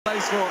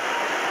graceful.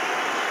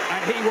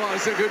 And he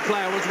was a good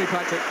player, wasn't he,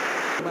 Patrick?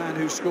 The man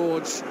who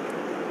scored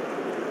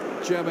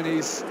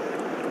Germany's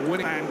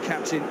winning and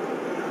captain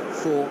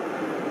for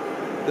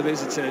the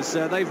visitors.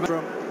 They've met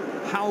from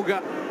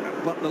Hauger,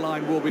 but the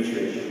line will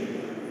be...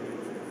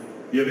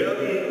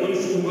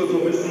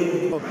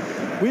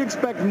 We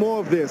expect more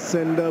of this,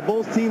 and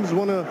both teams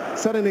want to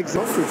set an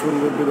example with a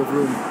little bit of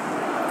room.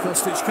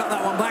 Kostic cut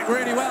that one back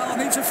really well.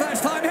 Needs a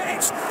first-time hit.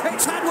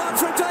 It's had one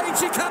from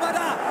Daichi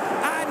Kamada,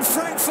 and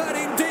Frankfurt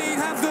indeed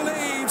have the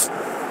lead.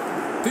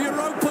 The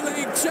Europa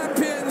League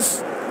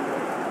champions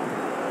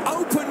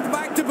opened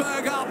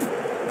Magdeburg up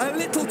a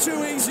little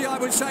too easy, I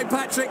would say,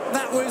 Patrick.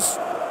 That was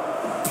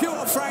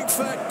pure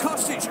Frankfurt.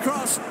 Kostic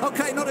cross.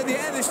 Okay, not in the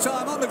air this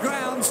time, on the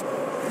ground.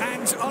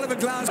 And Oliver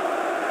Glasner,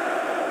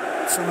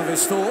 some of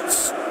his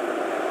thoughts.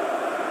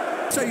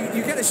 So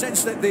you get a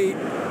sense that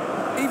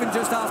even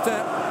just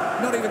after,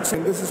 not even...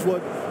 And this is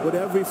what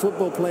every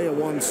football player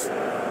wants.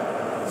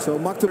 So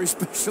Magdeburg very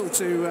special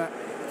to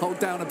hold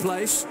down a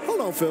place.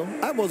 Hold on, Phil.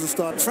 That was a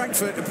start.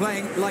 Frankfurt are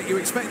playing like you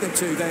expect them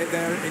to.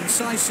 They're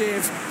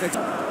incisive.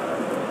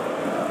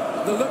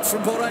 The look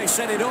from Boré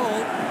said it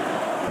all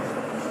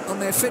on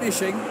their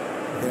finishing.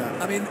 Yeah.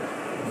 I mean,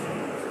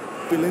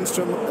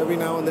 Lindstrom every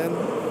now and then.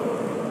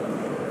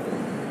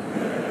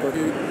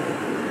 Get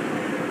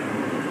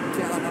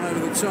that one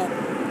over the top.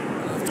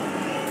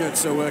 Good,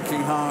 so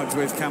working hard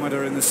with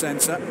Kamada in the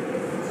centre.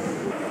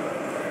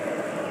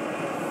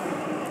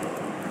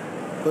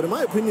 But in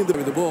my opinion,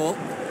 with the ball,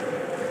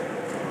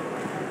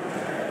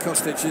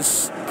 Kostic is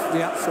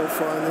so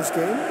far in this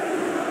game.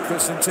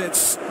 Christian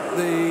Titz,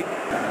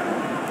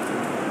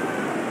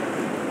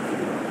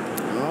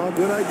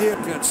 good idea.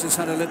 Götze has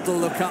had a little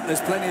look up.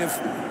 There's plenty of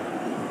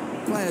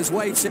players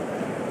waiting.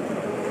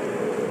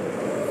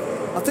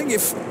 I think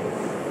if a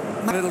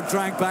little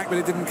drag back, but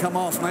it didn't come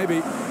off,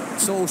 maybe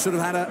Saul should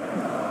have had a...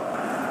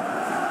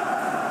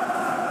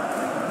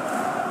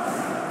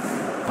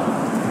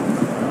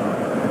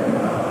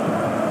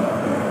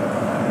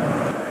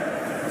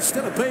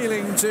 Still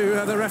appealing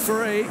to the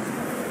referee,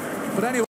 but anyway.